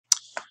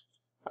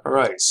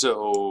Alright,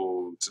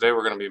 so today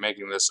we're going to be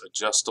making this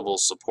adjustable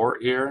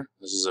support here.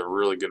 This is a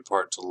really good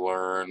part to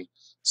learn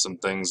some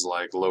things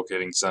like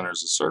locating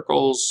centers of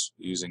circles,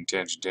 using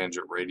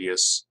tangent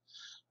radius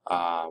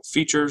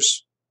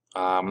features,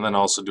 and then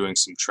also doing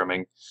some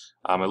trimming.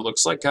 It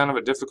looks like kind of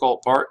a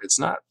difficult part. It's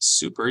not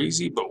super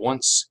easy, but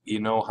once you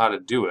know how to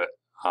do it,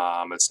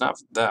 it's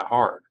not that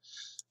hard.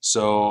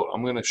 So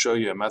I'm going to show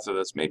you a method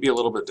that's maybe a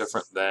little bit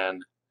different than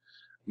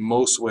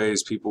most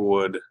ways people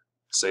would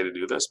say to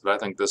do this, but I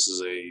think this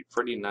is a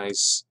pretty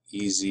nice,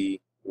 easy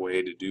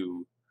way to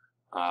do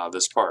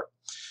this part.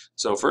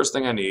 So first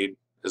thing I need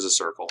is a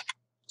circle.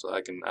 So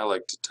I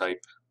like to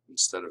type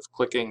instead of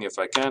clicking if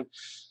I can.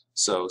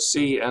 So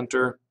C,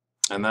 enter,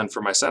 and then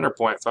for my center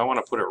point, if I want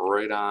to put it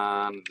right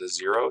on the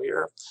 0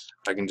 here,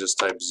 I can just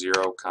type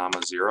 0,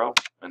 0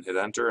 and hit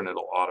enter, and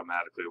it'll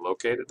automatically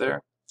locate it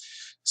there.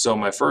 So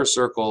my first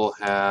circle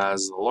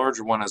has, the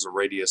larger one has a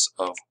radius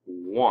of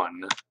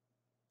 1.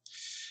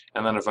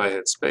 And then if I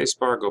hit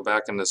spacebar, go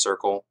back in the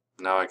circle,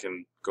 now I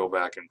can go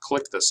back and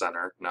click the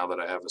center now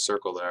that I have a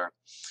circle there.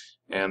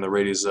 And the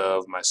radius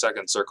of my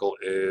second circle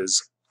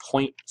is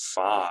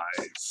 0.5.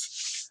 And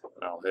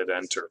I'll hit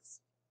enter.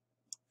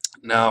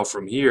 Now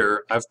from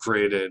here, I've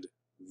created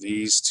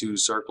these two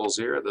circles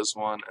here, this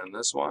one and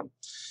this one.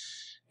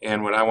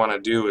 And what I want to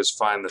do is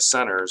find the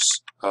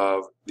centers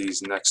of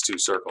these next two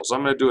circles.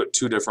 I'm going to do it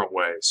two different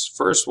ways.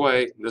 First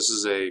way, this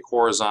is a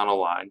horizontal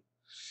line.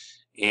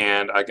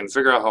 And I can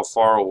figure out how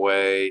far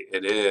away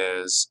it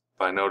is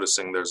by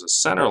noticing there's a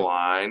center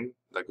line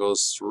that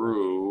goes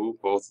through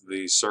both of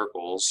these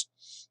circles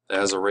that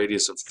has a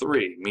radius of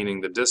 3,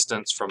 meaning the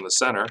distance from the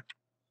center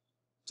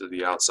to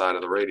the outside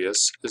of the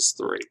radius is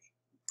 3.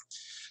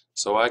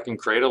 So I can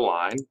create a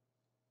line.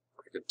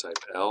 I could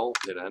type L,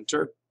 hit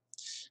enter.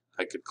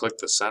 I could click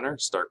the center,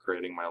 start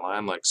creating my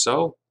line like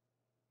so.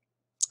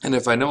 And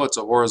if I know it's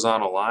a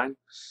horizontal line,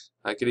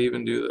 I could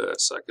even do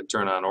this. I could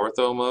turn on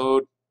ortho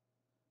mode.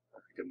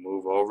 I can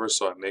move over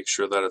so I make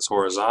sure that it's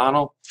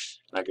horizontal.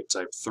 I could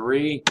type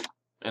 3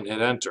 and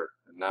hit enter.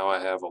 And now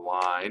I have a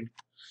line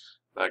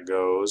that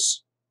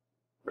goes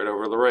right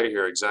over the right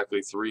here,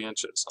 exactly 3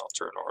 inches. I'll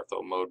turn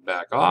ortho mode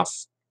back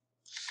off.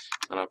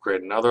 And I'll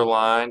create another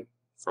line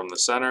from the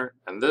center.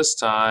 And this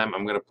time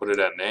I'm going to put it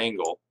at an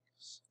angle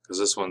because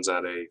this one's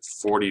at a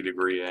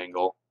 40-degree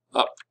angle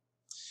up.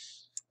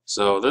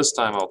 So this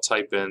time I'll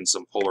type in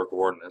some polar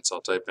coordinates.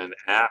 I'll type in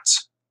at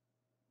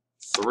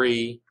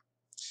 3.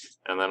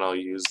 And then I'll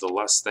use the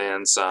less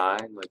than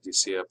sign like you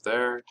see up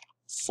there,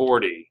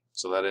 40.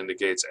 So that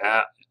indicates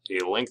at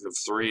a length of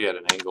 3 at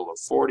an angle of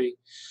 40.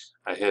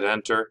 I hit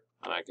enter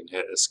and I can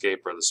hit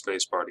escape or the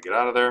space bar to get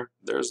out of there.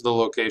 There's the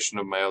location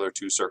of my other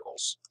two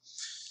circles.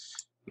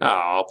 Now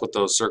I'll put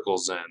those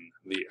circles in.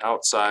 The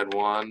outside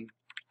one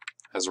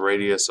has a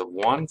radius of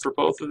 1 for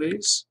both of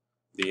these.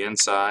 The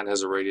inside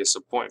has a radius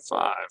of 0.5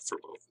 for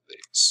both of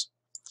these.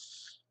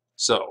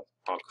 So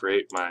I'll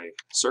create my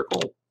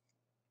circle.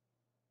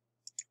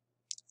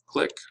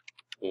 Click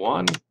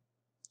 1,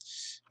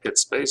 hit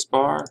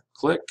spacebar,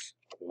 click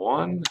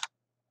 1,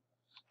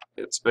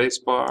 hit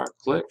spacebar,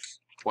 click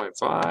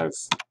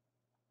 0.5,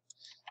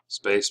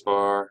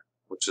 spacebar,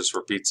 which just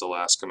repeats the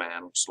last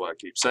command, which is why I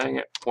keep saying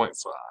it, 0.5.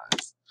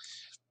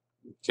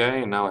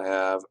 Okay, and now I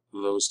have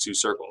those two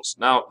circles.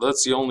 Now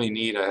that's the only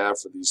need I have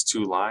for these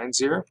two lines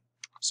here,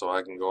 so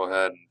I can go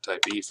ahead and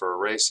type E for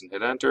erase and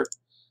hit enter.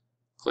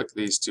 Click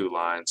these two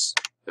lines,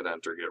 hit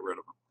enter, get rid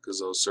of them, because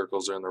those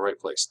circles are in the right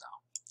place now.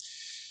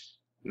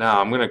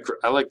 Now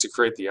I like to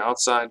create the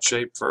outside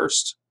shape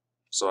first.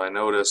 So I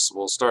notice,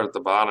 we'll start at the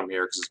bottom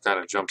here because it kind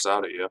of jumps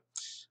out at you,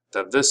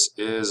 that this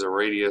is a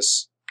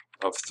radius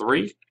of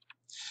 3,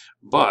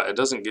 but it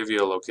doesn't give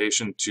you a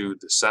location to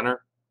the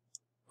center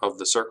of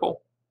the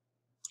circle,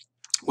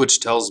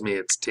 which tells me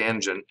it's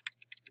tangent,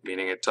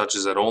 meaning it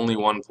touches at only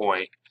one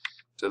point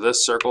to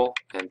this circle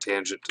and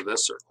tangent to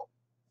this circle.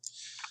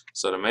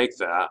 So to make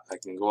that, I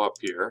can go up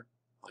here,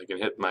 I can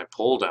hit my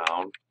pull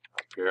down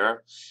up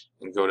here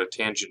and go to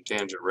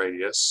tangent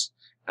radius,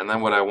 and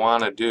then what I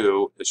want to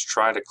do is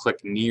try to click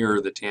near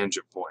the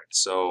tangent point.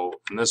 So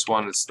in this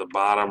one it's the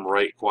bottom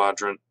right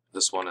quadrant,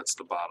 this one it's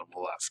the bottom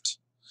left.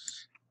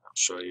 I'll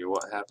show you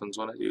what happens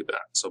when I do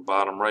that. So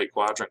bottom right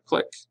quadrant,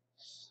 click,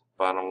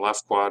 bottom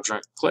left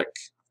quadrant, click,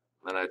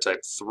 then I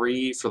type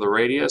 3 for the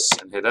radius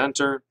and hit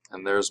enter,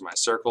 and there's my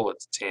circle.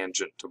 It's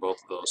tangent to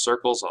both of those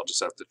circles. I'll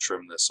just have to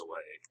trim this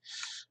away.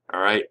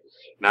 Alright,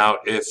 now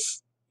if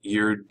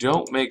you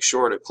don't make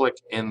sure to click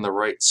in the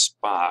right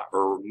spot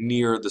or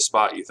near the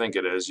spot you think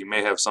it is, you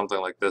may have something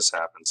like this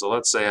happen. So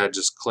let's say I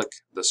just click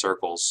the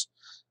circles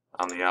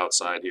on the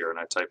outside here and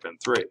I type in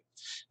 3.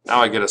 Now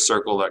I get a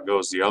circle that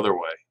goes the other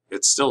way.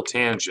 It's still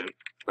tangent,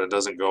 but it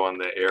doesn't go in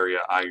the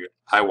area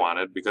I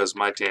wanted because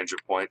my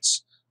tangent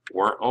points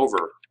weren't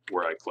over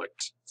where I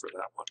clicked for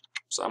that one.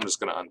 So I'm just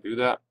going to undo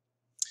that.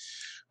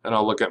 And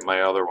I'll look at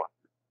my other one.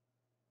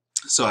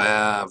 So I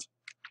have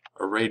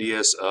a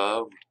radius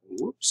of,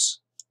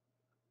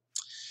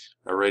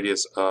 a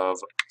radius of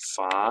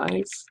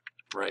 5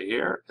 right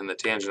here, and the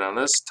tangent on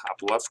this top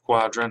left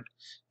quadrant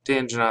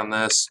tangent on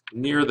this,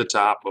 near the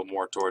top, but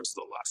more towards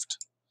the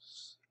left.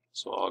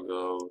 So I'll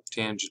go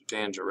tangent,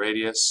 tangent,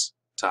 radius,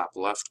 top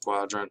left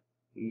quadrant,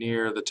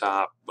 near the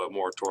top, but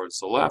more towards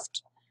the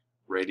left.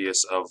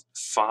 Radius of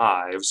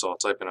 5, so I'll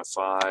type in a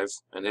 5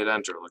 and hit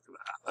enter. Look at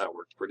that. That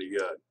worked pretty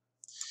good.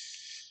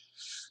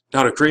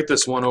 Now to create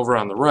this one over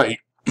on the right,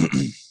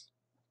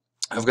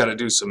 I've got to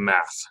do some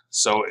math.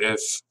 So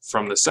if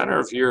from the center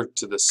of here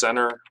to the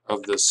center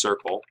of this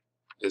circle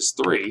is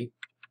 3,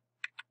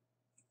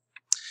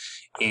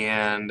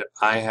 and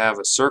I have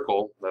a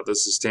circle that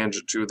this is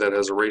tangent to that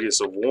has a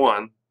radius of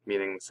 1,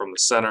 meaning from the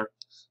center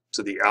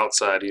to the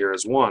outside here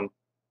is 1,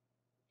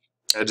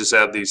 I just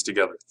add these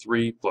together.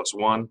 3 plus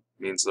 1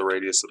 means the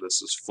radius of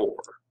this is 4.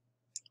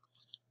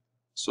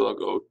 So I'll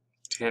go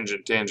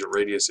tangent, tangent,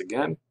 radius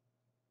again.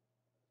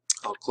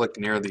 I'll click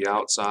near the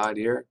outside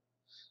here,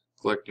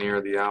 click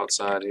near the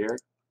outside here,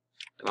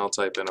 and I'll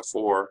type in a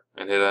 4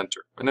 and hit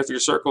enter. And if your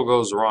circle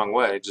goes the wrong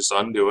way, just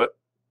undo it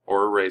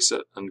or erase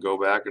it and go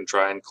back and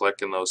try and click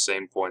in those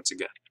same points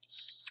again.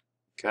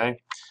 Okay,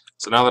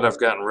 so now that I've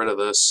gotten rid of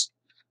this,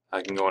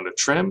 I can go into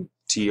trim,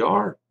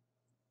 TR,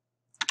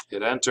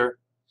 hit enter.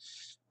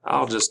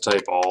 I'll just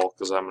type all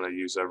because I'm going to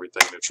use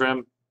everything to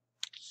trim.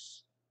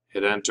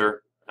 Hit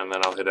enter, and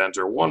then I'll hit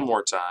enter one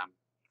more time.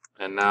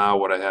 And now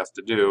what I have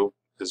to do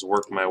is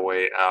work my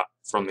way out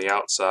from the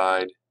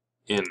outside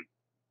in.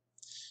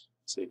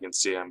 So you can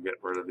see I'm getting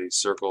rid of these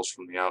circles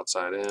from the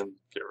outside in.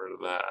 Get rid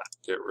of that,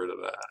 get rid of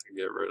that,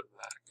 get rid of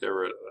that, get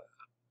rid of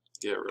that,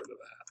 get rid of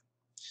that.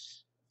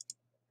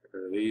 Get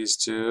rid of these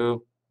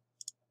two,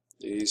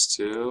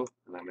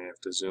 and I may have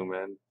to zoom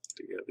in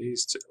to get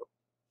these two.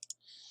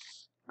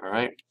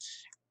 Alright,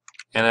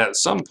 and at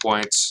some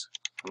points,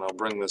 and I'll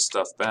bring this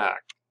stuff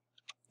back,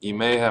 you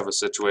may have a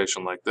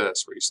situation like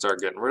this where you start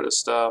getting rid of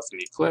stuff and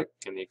you click,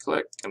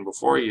 and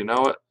before you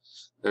know it,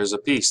 there's a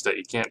piece that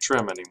you can't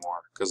trim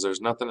anymore because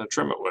there's nothing to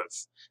trim it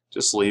with.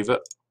 Just leave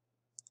it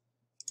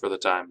for the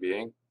time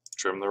being.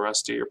 Trim the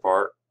rest of your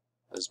part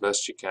as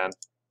best you can.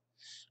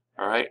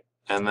 Alright,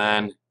 and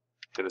then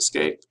hit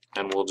escape,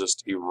 and we'll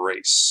just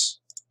erase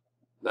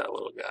that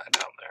little guy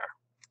down there.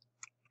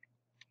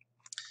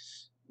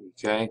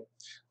 Okay,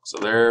 so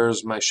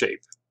there's my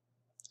shape.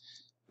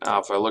 Now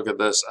if I look at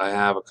this, I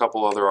have a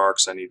couple other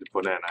arcs I need to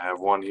put in. I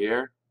have one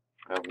here,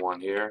 I have one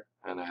here,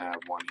 and I have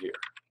one here.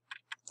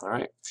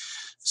 Alright,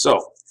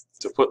 so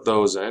to put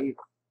those in,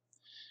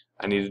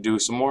 I need to do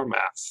some more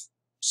math.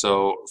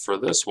 So for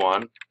this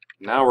one,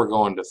 now we're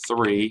going to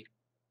 3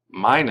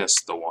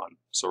 minus the 1.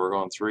 So we're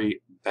going 3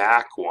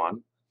 back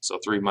 1. So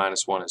 3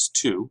 minus 1 is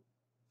 2.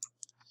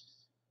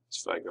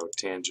 So if I go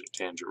tangent,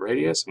 tangent,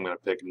 radius, I'm going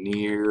to pick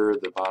near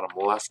the bottom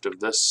left of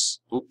this,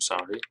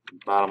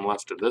 bottom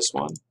left of this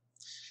one,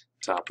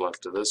 top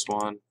left of this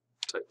one,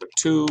 type a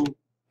 2,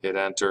 hit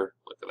enter.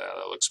 Look at that,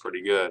 that looks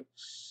pretty good.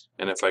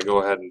 And if I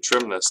go ahead and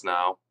trim this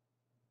now,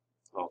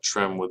 I'll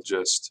trim with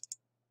just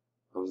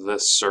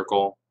this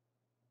circle,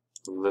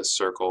 this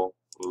circle,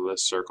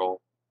 this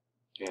circle,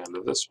 and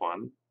this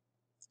one,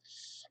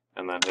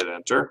 and then hit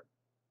enter.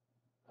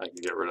 I can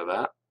get rid of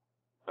that.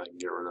 I can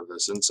get rid of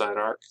this inside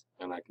arc,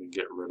 and I can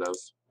get rid of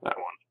that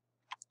one.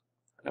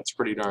 That's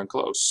pretty darn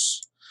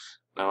close.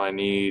 Now I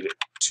need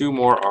 2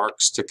 more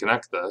arcs to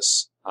connect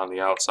this on the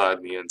outside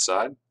and the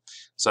inside.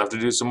 So I have to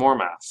do some more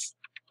math.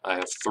 I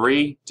have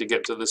 3 to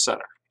get to the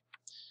center.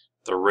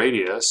 The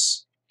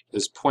radius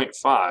is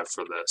 0.5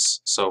 for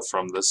this. So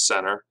from this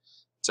center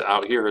to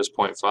out here is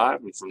 0.5,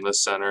 and from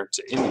this center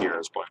to in here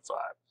is 0.5,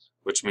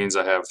 which means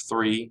I have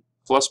 3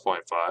 plus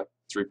 0.5,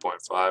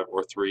 3.5,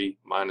 or 3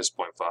 minus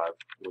 0.5,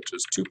 which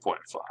is 2.5.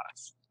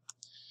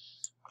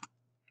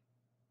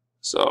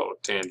 So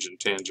tangent,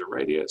 tangent,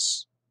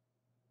 radius.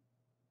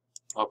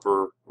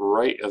 Upper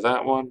right of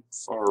that one,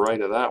 far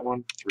right of that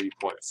one,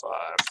 3.5.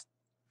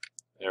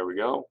 There we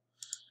go.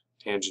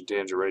 Tangent,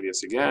 tangent,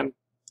 radius again.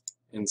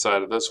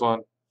 Inside of this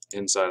one,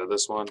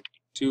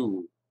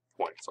 2.5.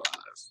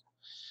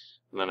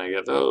 And then I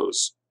get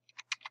those.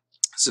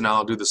 So now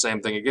I'll do the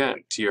same thing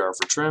again. TR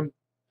for trim,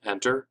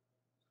 enter.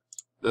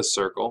 This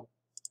circle,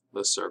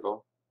 this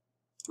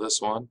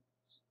one,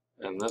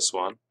 and this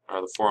one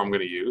are the 4 I'm going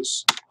to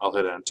use. I'll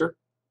hit enter.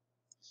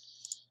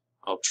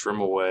 I'll trim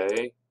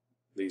away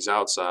these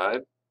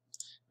outside,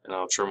 and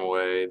I'll trim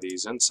away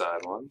these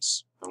inside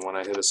ones. And when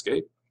I hit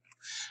escape,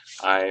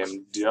 I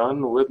am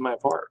done with my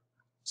part.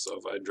 So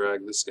if I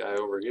drag this guy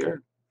over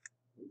here,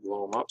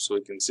 blow him up so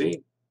we can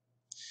see,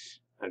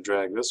 I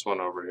drag this one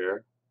over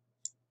here,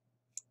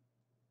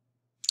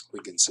 we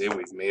can see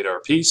we've made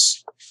our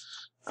piece.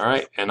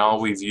 Alright, and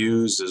all we've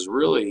used is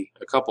really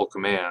a couple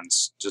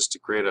commands just to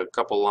create a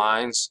couple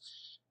lines,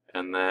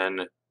 and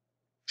then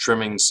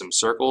trimming some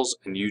circles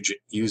and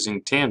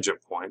using tangent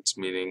points,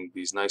 meaning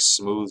these nice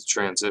smooth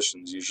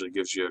transitions usually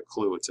gives you a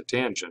clue it's a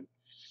tangent,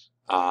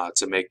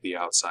 to make the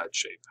outside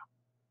shape.